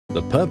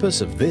The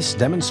purpose of this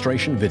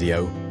demonstration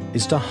video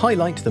is to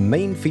highlight the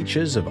main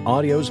features of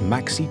Arjo's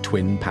Maxi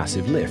Twin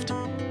passive lift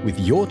with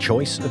your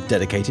choice of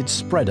dedicated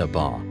spreader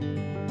bar,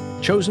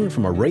 chosen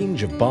from a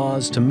range of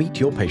bars to meet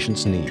your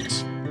patient's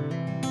needs.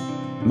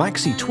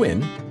 Maxi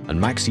Twin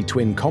and Maxi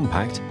Twin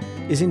Compact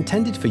is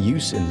intended for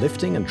use in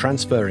lifting and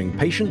transferring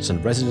patients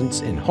and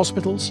residents in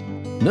hospitals,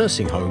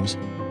 nursing homes,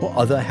 or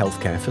other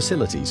healthcare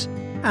facilities,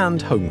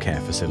 and home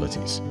care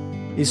facilities.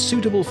 Is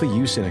suitable for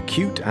use in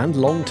acute and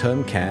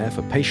long-term care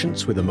for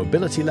patients with a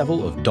mobility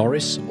level of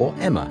Doris or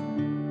Emma,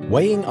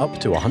 weighing up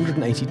to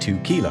 182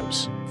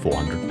 kilos,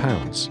 400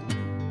 pounds.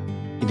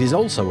 It is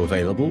also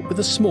available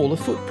with a smaller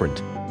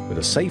footprint, with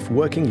a safe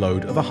working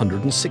load of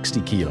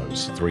 160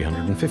 kilos,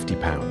 350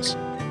 pounds.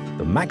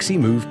 The Maxi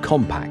Move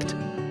Compact,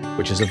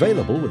 which is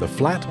available with a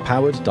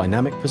flat-powered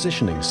dynamic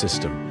positioning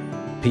system,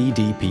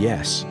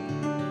 PDPS.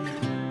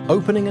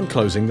 Opening and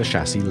closing the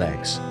chassis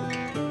legs.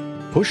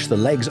 Push the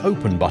legs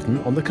open button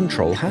on the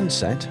control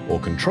handset or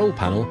control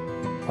panel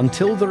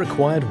until the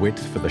required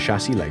width for the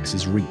chassis legs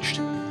is reached.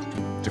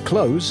 To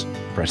close,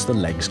 press the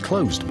legs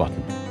closed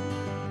button.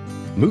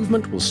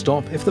 Movement will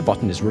stop if the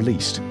button is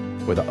released,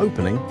 whether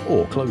opening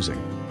or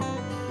closing.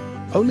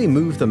 Only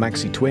move the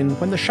Maxi Twin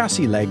when the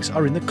chassis legs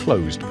are in the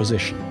closed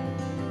position.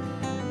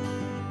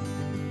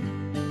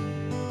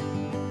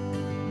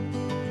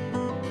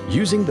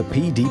 Using the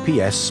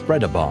PDPS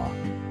spreader bar.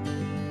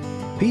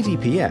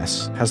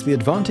 PDPS has the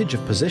advantage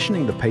of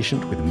positioning the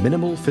patient with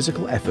minimal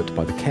physical effort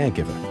by the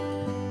caregiver.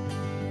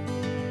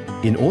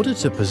 In order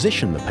to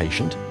position the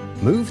patient,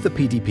 move the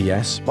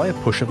PDPS by a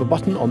push of a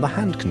button on the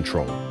hand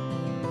control.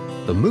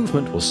 The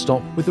movement will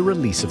stop with the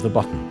release of the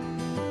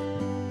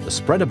button. The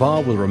spreader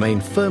bar will remain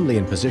firmly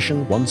in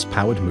position once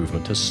powered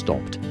movement has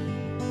stopped.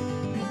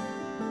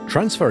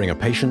 Transferring a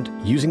patient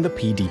using the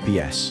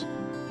PDPS.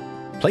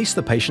 Place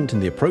the patient in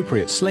the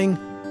appropriate sling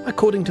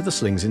according to the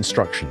sling's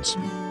instructions.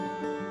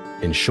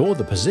 Ensure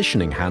the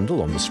positioning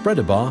handle on the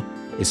spreader bar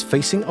is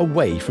facing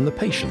away from the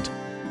patient,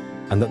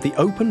 and that the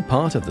open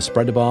part of the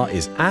spreader bar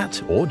is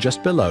at or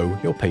just below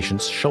your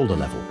patient's shoulder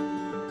level.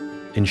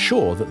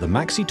 Ensure that the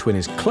Maxi Twin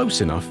is close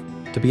enough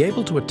to be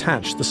able to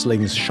attach the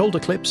sling's shoulder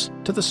clips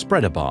to the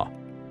spreader bar.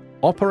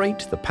 Operate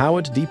the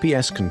powered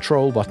DPS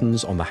control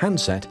buttons on the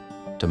handset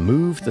to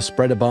move the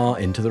spreader bar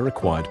into the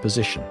required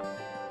position.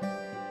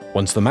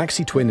 Once the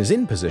Maxi Twin is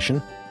in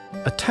position,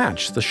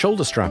 attach the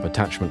shoulder strap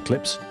attachment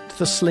clips to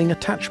the sling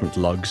attachment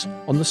lugs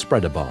on the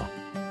spreader bar.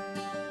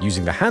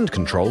 Using the hand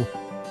control,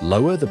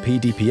 lower the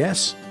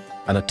PDPS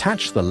and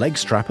attach the leg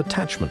strap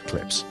attachment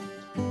clips.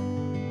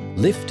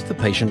 Lift the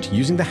patient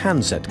using the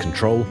handset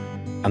control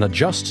and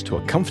adjust to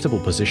a comfortable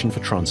position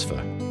for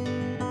transfer.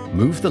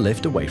 Move the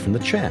lift away from the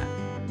chair.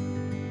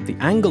 The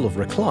angle of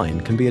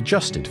recline can be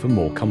adjusted for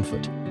more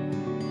comfort.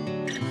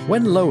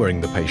 When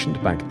lowering the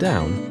patient back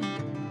down,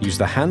 use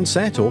the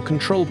handset or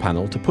control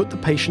panel to put the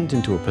patient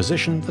into a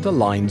position that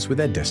aligns with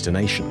their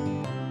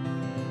destination.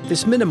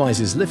 This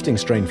minimizes lifting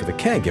strain for the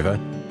caregiver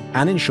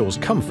and ensures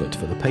comfort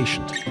for the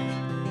patient.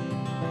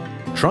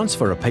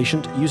 Transfer a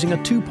patient using a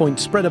 2-point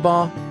spreader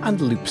bar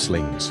and loop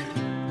slings.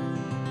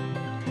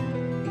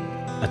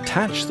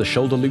 Attach the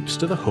shoulder loops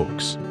to the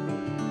hooks.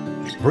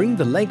 Bring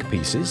the leg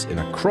pieces in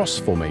a cross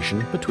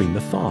formation between the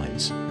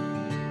thighs.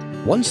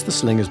 Once the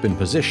sling has been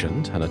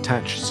positioned and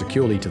attached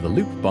securely to the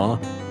loop bar,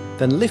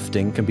 then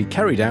lifting can be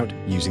carried out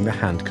using the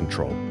hand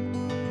control.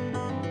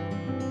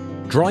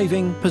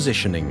 Driving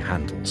positioning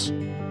handles.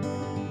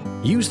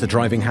 Use the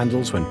driving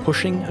handles when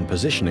pushing and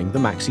positioning the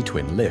Maxi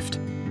Twin lift.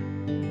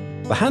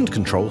 The hand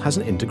control has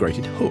an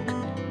integrated hook,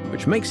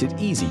 which makes it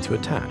easy to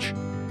attach.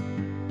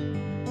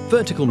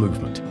 Vertical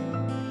movement.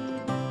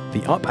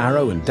 The up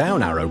arrow and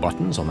down arrow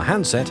buttons on the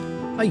handset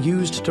are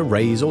used to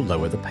raise or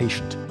lower the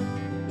patient.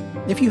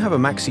 If you have a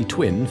Maxi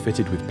Twin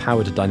fitted with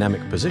Powered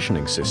Dynamic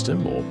Positioning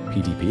System, or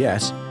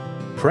PDPS,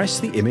 press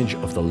the image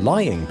of the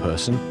lying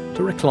person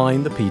to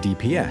recline the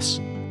PDPS,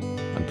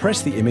 and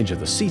press the image of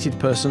the seated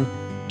person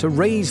to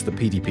raise the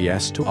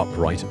PDPS to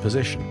upright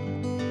position.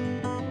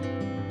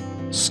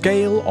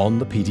 Scale on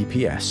the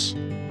PDPS.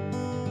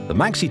 The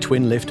Maxi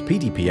Twin Lift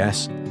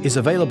PDPS is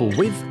available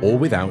with or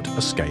without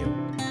a scale.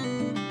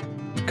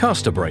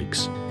 Castor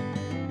Brakes.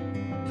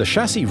 The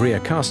chassis rear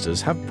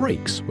casters have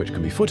brakes which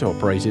can be foot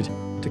operated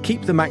to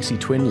keep the Maxi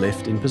Twin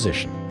lift in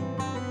position.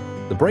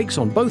 The brakes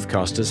on both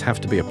casters have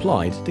to be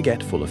applied to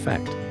get full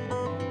effect.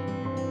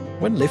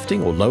 When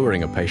lifting or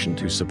lowering a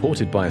patient who's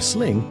supported by a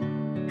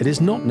sling, it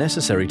is not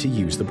necessary to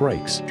use the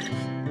brakes.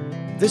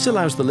 This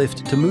allows the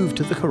lift to move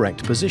to the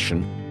correct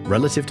position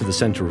relative to the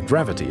center of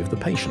gravity of the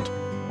patient.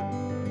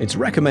 It's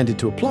recommended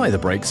to apply the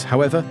brakes,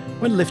 however,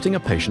 when lifting a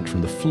patient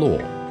from the floor.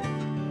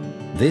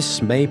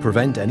 This may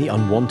prevent any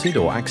unwanted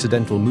or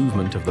accidental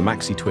movement of the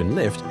Maxi Twin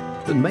lift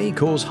that may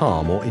cause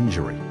harm or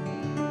injury.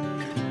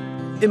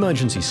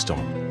 Emergency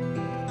stop.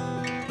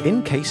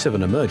 In case of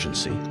an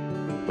emergency,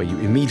 where you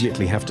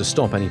immediately have to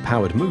stop any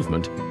powered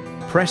movement,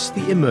 press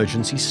the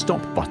emergency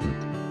stop button,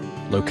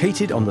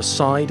 located on the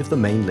side of the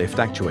main lift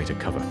actuator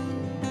cover.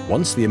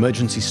 Once the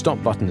emergency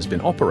stop button has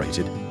been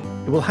operated,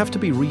 it will have to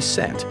be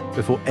reset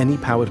before any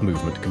powered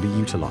movement can be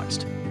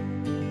utilized.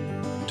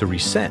 To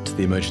reset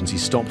the emergency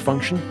stop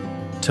function,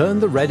 turn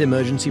the red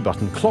emergency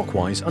button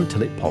clockwise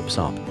until it pops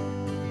up.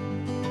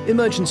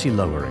 Emergency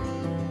lowering.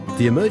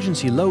 The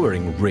emergency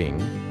lowering ring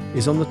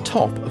is on the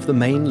top of the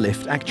main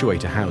lift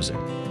actuator housing.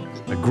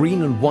 A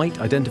green and white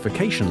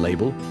identification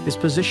label is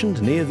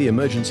positioned near the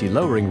emergency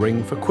lowering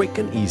ring for quick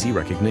and easy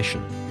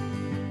recognition.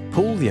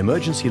 Pull the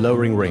emergency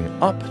lowering ring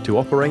up to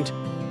operate,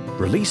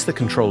 release the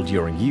control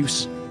during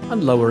use,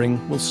 and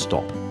lowering will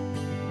stop.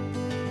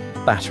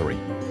 Battery.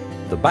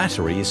 The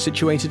battery is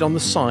situated on the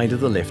side of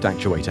the lift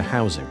actuator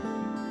housing.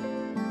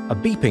 A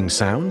beeping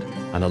sound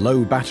and a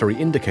low battery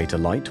indicator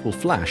light will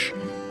flash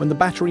when the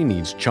battery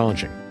needs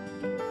charging.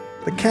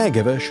 The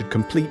caregiver should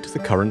complete the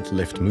current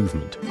lift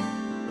movement.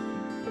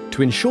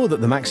 To ensure that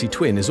the Maxi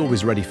Twin is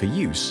always ready for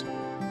use,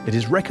 it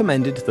is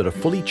recommended that a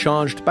fully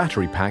charged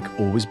battery pack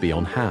always be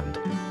on hand.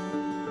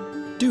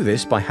 Do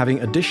this by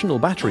having additional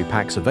battery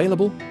packs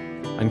available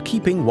and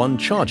keeping one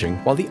charging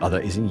while the other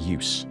is in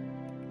use.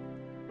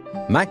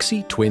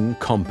 Maxi Twin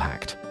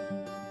Compact.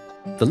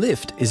 The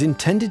lift is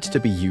intended to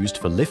be used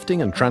for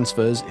lifting and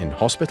transfers in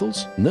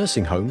hospitals,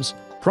 nursing homes,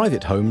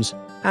 private homes,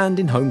 and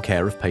in home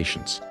care of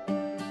patients.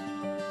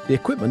 The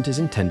equipment is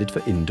intended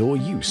for indoor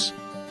use,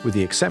 with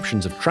the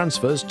exceptions of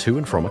transfers to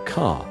and from a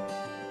car,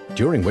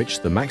 during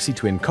which the Maxi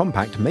Twin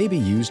Compact may be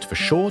used for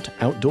short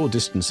outdoor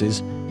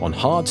distances on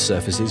hard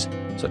surfaces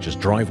such as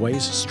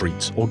driveways,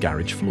 streets, or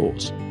garage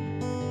floors.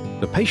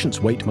 The patient's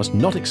weight must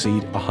not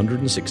exceed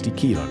 160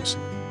 kilos,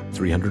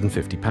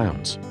 350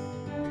 pounds.